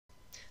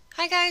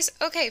Hi guys!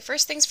 Okay,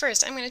 first things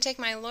first, I'm going to take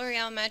my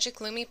L'Oreal Magic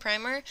Lumi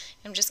Primer.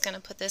 I'm just going to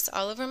put this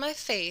all over my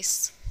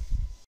face.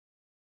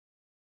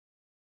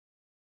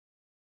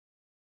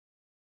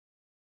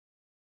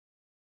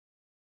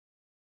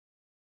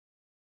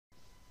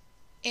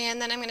 And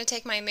then I'm going to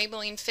take my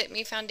Maybelline Fit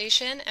Me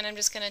foundation and I'm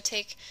just going to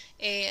take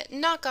a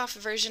knockoff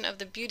version of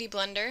the Beauty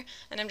Blender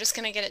and I'm just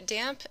going to get it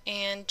damp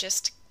and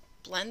just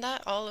blend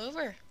that all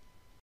over.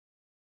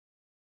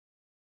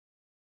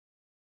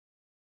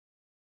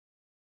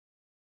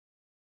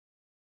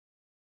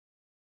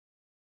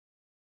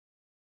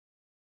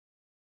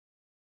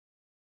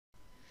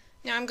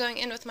 Now I'm going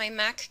in with my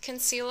MAC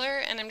concealer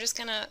and I'm just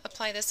going to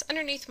apply this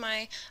underneath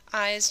my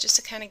eyes just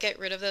to kind of get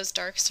rid of those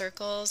dark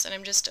circles, and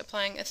I'm just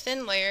applying a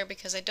thin layer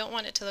because I don't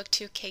want it to look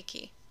too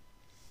cakey.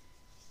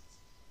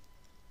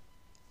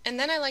 And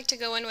then I like to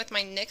go in with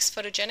my NYX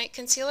Photogenic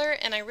Concealer,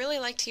 and I really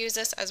like to use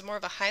this as more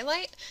of a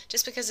highlight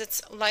just because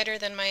it's lighter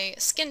than my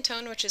skin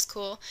tone, which is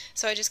cool.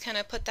 So I just kind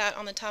of put that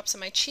on the tops of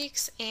my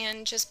cheeks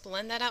and just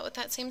blend that out with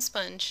that same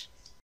sponge.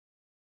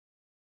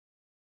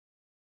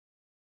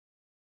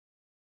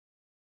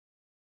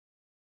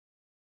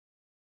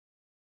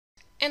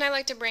 And I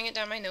like to bring it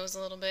down my nose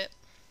a little bit.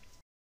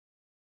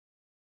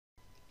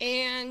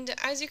 And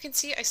as you can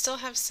see, I still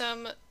have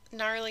some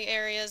gnarly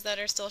areas that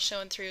are still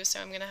showing through,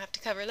 so I'm going to have to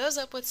cover those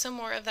up with some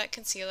more of that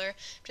concealer.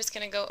 I'm just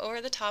going to go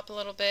over the top a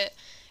little bit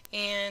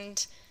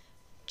and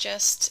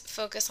just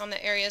focus on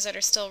the areas that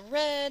are still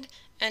red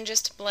and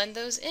just blend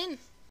those in.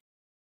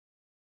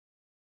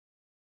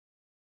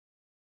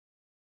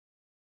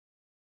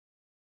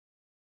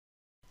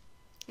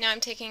 Now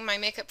I'm taking my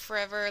Makeup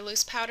Forever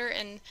loose powder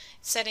and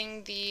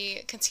setting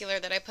the concealer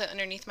that I put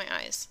underneath my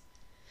eyes.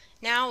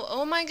 Now,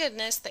 oh my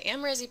goodness, the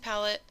Amrezy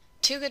palette,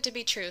 too good to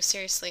be true,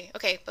 seriously.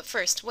 Okay, but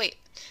first, wait.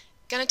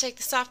 Gonna take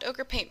the soft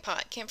ochre paint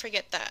pot, can't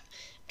forget that.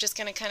 Just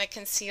gonna kind of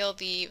conceal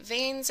the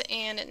veins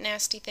and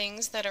nasty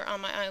things that are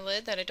on my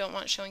eyelid that I don't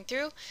want showing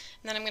through. And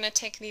then I'm gonna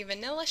take the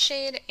vanilla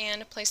shade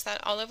and place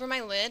that all over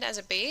my lid as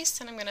a base,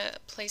 and I'm gonna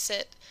place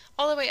it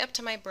all the way up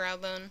to my brow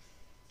bone.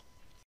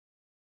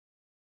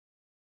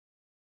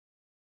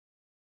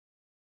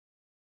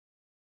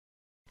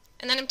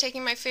 And then I'm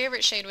taking my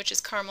favorite shade, which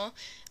is Caramel,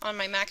 on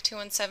my MAC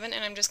 217,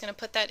 and I'm just going to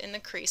put that in the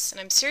crease. And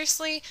I'm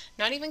seriously,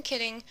 not even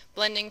kidding,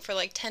 blending for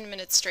like 10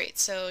 minutes straight.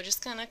 So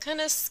just gonna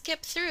kind of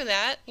skip through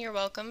that. You're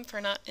welcome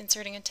for not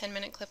inserting a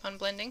 10-minute clip on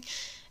blending.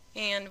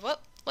 And, well,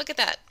 look at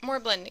that,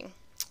 more blending.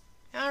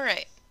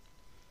 Alright.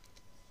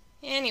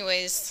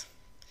 Anyways,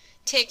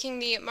 taking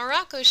the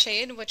Morocco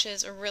shade, which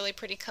is a really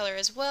pretty color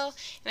as well,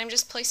 and I'm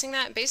just placing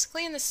that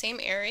basically in the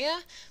same area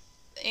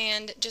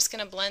and just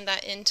going to blend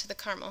that into the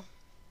caramel.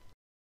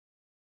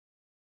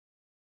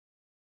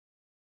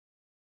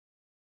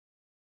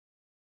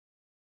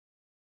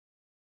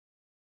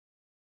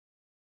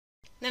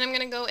 Then I'm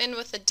going to go in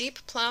with a deep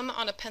plum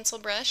on a pencil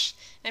brush.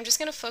 I'm just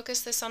going to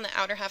focus this on the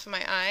outer half of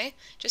my eye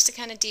just to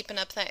kind of deepen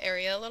up that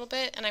area a little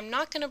bit, and I'm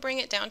not going to bring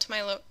it down to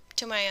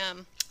my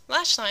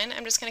lash line.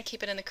 I'm just going to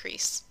keep it in the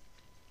crease.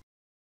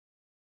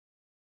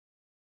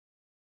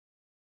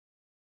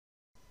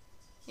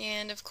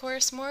 And of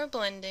course, more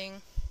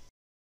blending.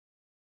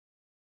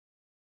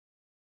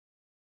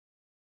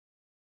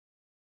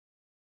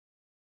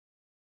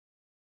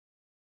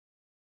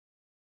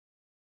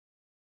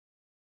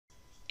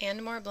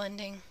 And more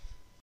blending.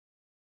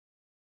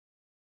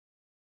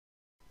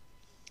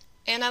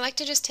 And I like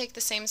to just take the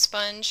same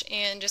sponge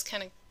and just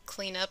kind of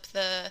clean up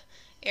the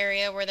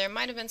area where there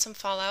might have been some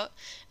fallout.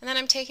 And then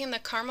I'm taking the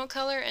caramel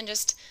color and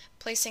just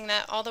placing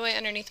that all the way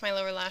underneath my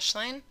lower lash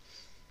line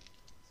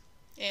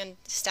and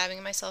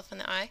stabbing myself in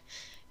the eye.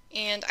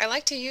 And I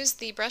like to use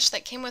the brush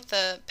that came with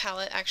the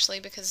palette actually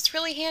because it's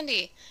really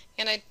handy.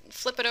 And I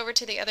flip it over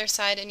to the other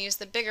side and use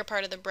the bigger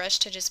part of the brush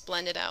to just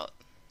blend it out.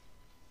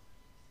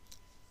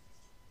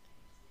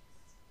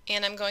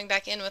 And I'm going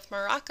back in with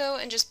Morocco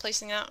and just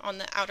placing that on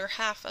the outer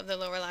half of the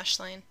lower lash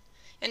line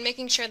and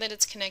making sure that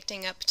it's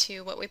connecting up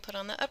to what we put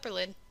on the upper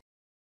lid.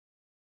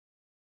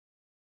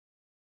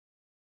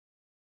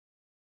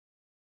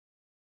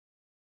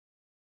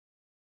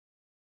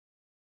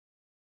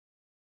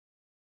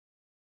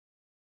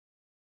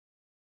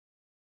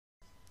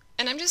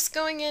 And I'm just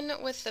going in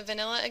with the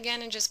vanilla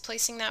again and just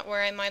placing that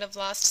where I might have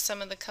lost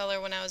some of the color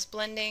when I was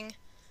blending.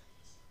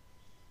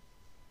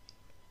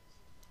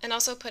 And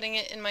also putting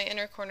it in my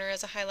inner corner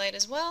as a highlight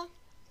as well,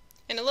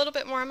 and a little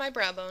bit more on my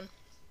brow bone.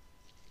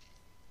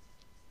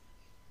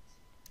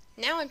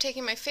 Now I'm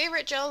taking my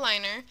favorite gel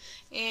liner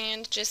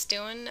and just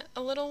doing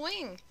a little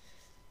wing.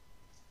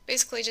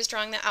 Basically just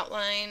drawing the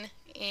outline,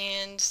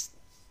 and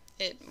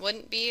it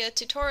wouldn't be a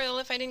tutorial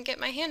if I didn't get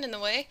my hand in the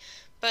way.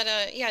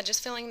 But yeah,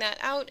 just filling that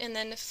out and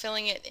then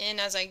filling it in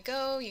as I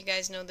go. You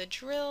guys know the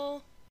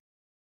drill.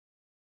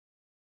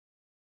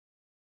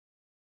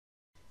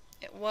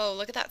 Whoa,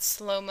 look at that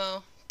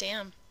slow-mo.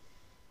 Damn.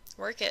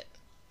 Work it.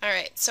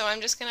 Alright, so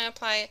I'm just going to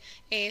apply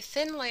a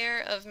thin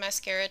layer of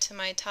mascara to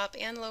my top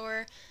and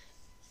lower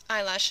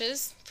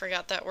eyelashes.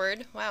 Forgot that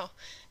word. Wow.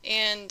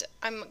 And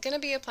I'm going to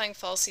be applying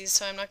falsies,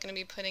 so I'm not going to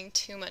be putting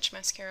too much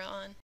mascara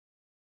on.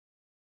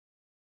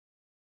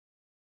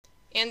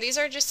 And these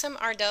are just some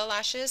Ardell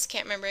lashes.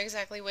 Can't remember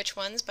exactly which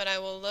ones, but I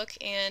will look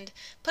and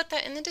put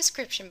that in the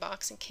description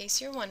box in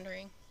case you're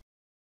wondering.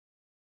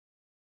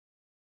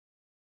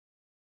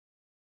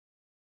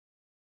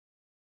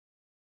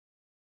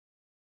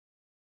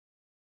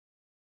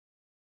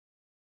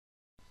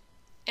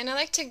 And I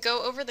like to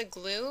go over the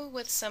glue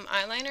with some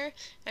eyeliner.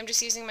 I'm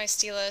just using my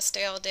Stila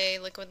Stay All Day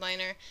liquid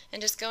liner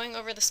and just going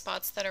over the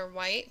spots that are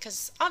white,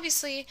 because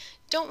obviously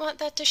don't want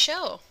that to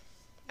show.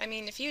 I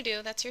mean, if you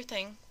do, that's your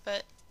thing,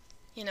 but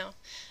you know.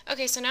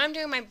 Okay, so now I'm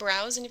doing my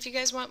brows, and if you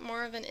guys want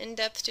more of an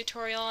in-depth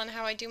tutorial on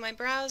how I do my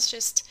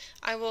brows,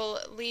 I will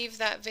leave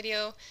that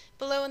video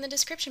below in the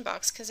description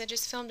box, because I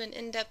just filmed an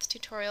in-depth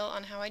tutorial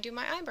on how I do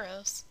my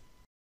eyebrows.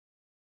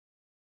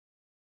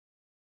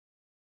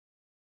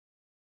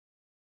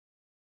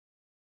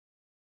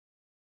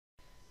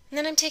 And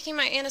then I'm taking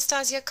my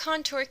Anastasia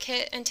contour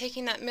kit and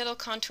taking that middle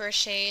contour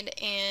shade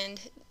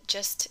and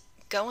just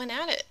going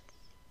at it.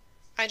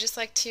 I just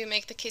like to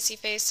make the kissy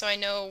face so I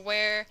know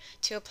where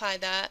to apply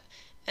that,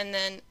 and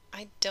then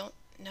I don't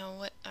know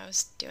what I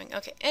was doing.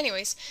 Okay,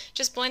 anyways,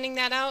 just blending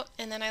that out,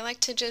 and then I like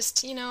to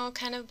just, you know,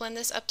 kind of blend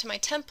this up to my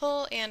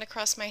temple and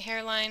across my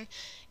hairline,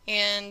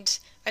 and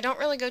I don't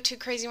really go too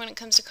crazy when it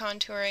comes to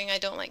contouring. I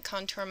don't like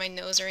contour my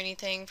nose or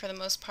anything for the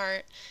most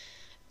part,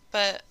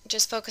 but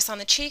just focus on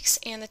the cheeks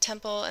and the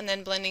temple and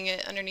then blending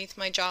it underneath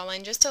my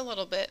jawline just a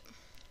little bit.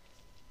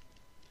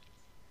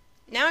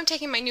 Now I'm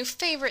taking my new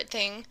favorite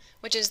thing,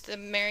 which is the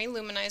Mary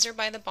Luminizer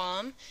by The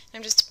Balm, and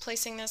I'm just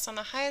placing this on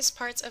the highest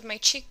parts of my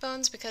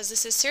cheekbones because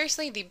this is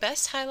seriously the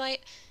best highlight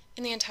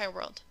in the entire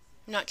world.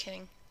 I'm not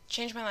kidding.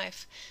 Changed my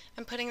life.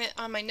 I'm putting it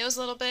on my nose a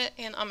little bit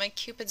and on my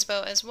Cupid's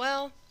bow as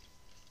well.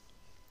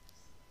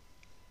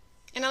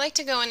 And I like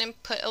to go in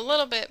and put a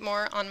little bit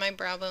more on my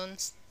brow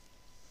bones.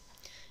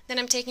 Then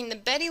I'm taking the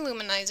Betty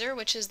Luminizer,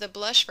 which is the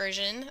blush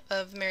version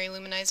of Mary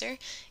Luminizer,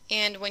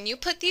 and when you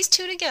put these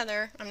two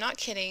together, I'm not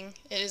kidding,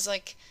 it is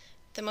like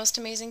the most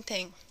amazing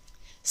thing.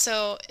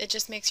 So it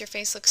just makes your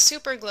face look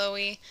super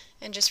glowy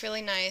and just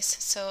really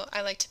nice, so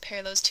I like to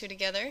pair those two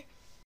together.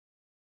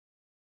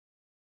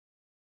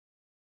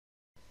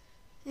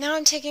 Now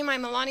I'm taking my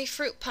Milani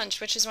Fruit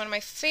Punch, which is one of my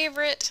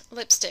favorite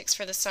lipsticks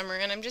for the summer,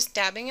 and I'm just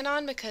dabbing it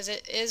on because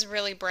it is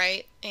really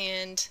bright,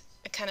 and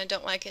I kind of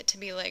don't like it to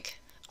be like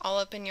all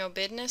up in your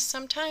business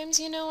sometimes,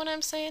 you know what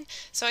I'm saying?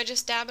 So I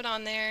just dab it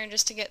on there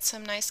just to get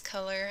some nice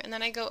color, and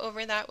then I go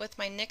over that with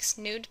my NYX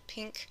Nude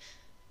Pink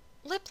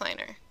lip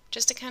liner,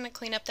 just to kind of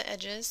clean up the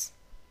edges.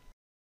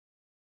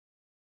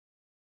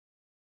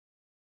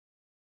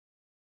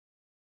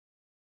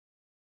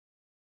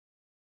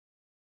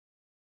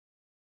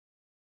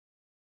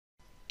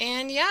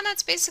 And yeah,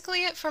 that's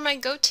basically it for my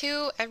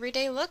go-to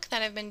everyday look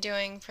that I've been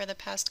doing for the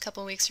past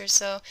couple weeks or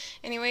so.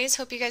 Anyways,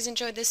 hope you guys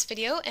enjoyed this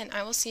video, and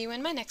I will see you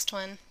in my next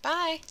one.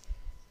 Bye!